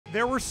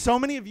There were so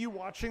many of you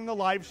watching the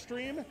live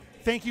stream.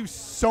 Thank you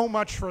so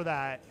much for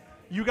that.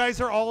 You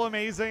guys are all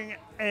amazing.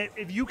 And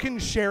if you can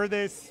share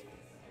this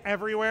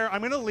everywhere,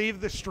 I'm going to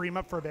leave the stream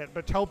up for a bit,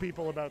 but tell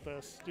people about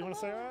this. Do you want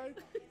to say hi?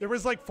 There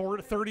was like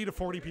 30 to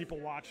 40 people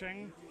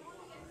watching.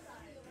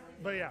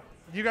 But yeah,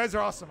 you guys are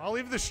awesome. I'll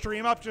leave the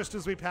stream up just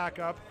as we pack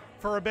up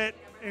for a bit.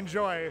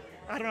 Enjoy.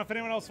 I don't know if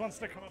anyone else wants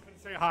to come up and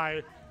say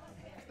hi.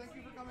 Thank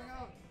you for coming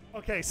out.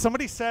 Okay,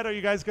 somebody said, are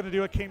you guys going to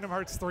do a Kingdom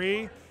Hearts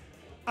 3?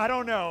 I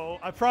don't know.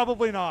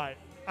 Probably not.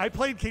 I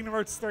played Kingdom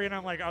Hearts 3 and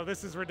I'm like, oh,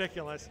 this is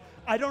ridiculous.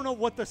 I don't know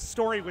what the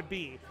story would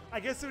be. I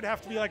guess it would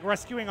have to be like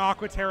rescuing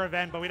Aqua Terra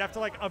Ven, but we'd have to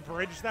like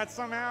abridge that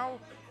somehow.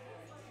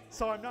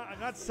 So I'm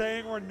not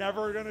saying we're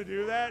never going to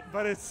do that,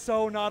 but it's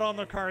so not on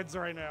the cards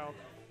right now.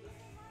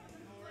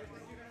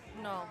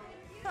 No.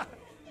 I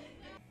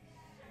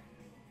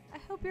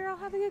hope you're all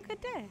having a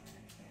good day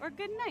or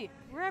good night,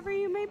 wherever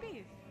you may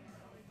be.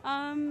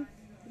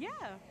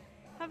 Yeah.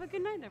 Have a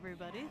good night,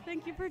 everybody.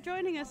 Thank you for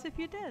joining us if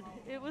you did.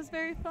 It was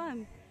very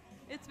fun.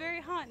 It's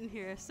very hot in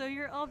here, so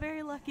you're all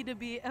very lucky to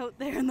be out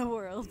there in the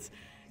world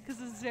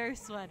because it's very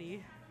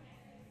sweaty.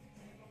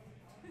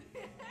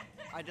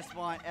 I just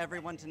want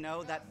everyone to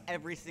know that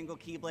every single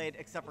Keyblade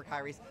except for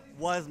Kyrie's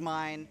was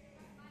mine.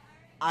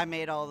 I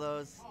made all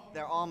those.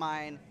 They're all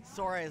mine.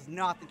 Sora is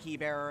not the key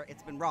bearer.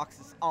 It's been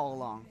Roxas all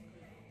along.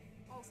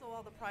 Also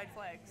all the pride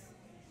flags.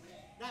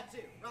 That too.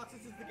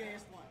 Roxas is the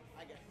gayest one,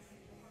 I guess.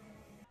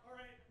 All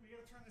right, we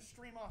got to turn the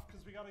stream off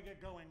because we got to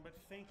get going, but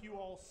thank you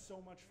all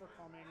so much for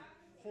coming.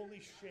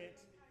 Holy shit.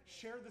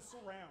 Share this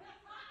around.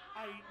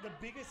 The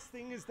biggest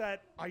thing is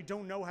that I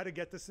don't know how to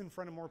get this in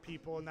front of more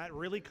people, and that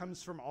really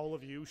comes from all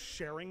of you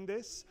sharing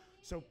this.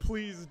 So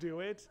please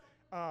do it.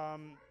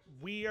 The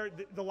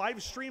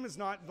live stream is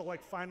not the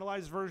like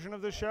finalized version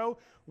of the show.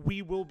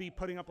 We will be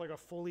putting up like a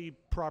fully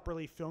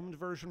properly filmed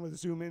version with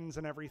zoom ins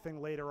and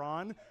everything later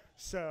on.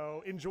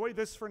 So enjoy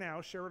this for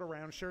now. Share it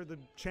around. Share the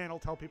channel.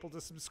 Tell people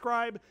to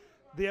subscribe.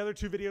 The other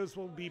 2 videos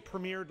will be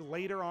premiered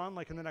later on,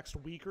 like in the next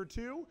week or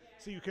 2,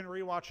 so you can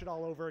rewatch it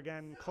all over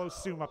again,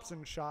 close zoom-ups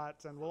and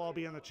shots, and we'll all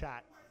be in the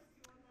chat.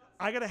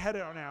 I gotta head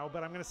out now,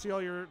 but I'm gonna see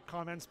all your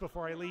comments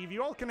before I leave.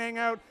 You all can hang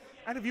out,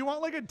 and if you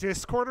want like a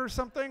Discord or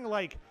something,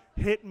 like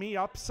hit me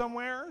up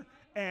somewhere,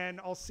 and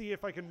I'll see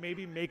if I can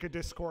maybe make a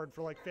Discord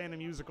for like Fandom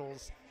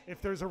Musicals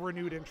if there's a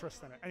renewed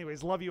interest in it.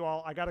 Anyways, love you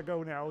all. I gotta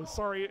go now.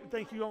 Sorry.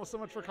 Thank you all so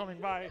much for coming.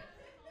 Bye.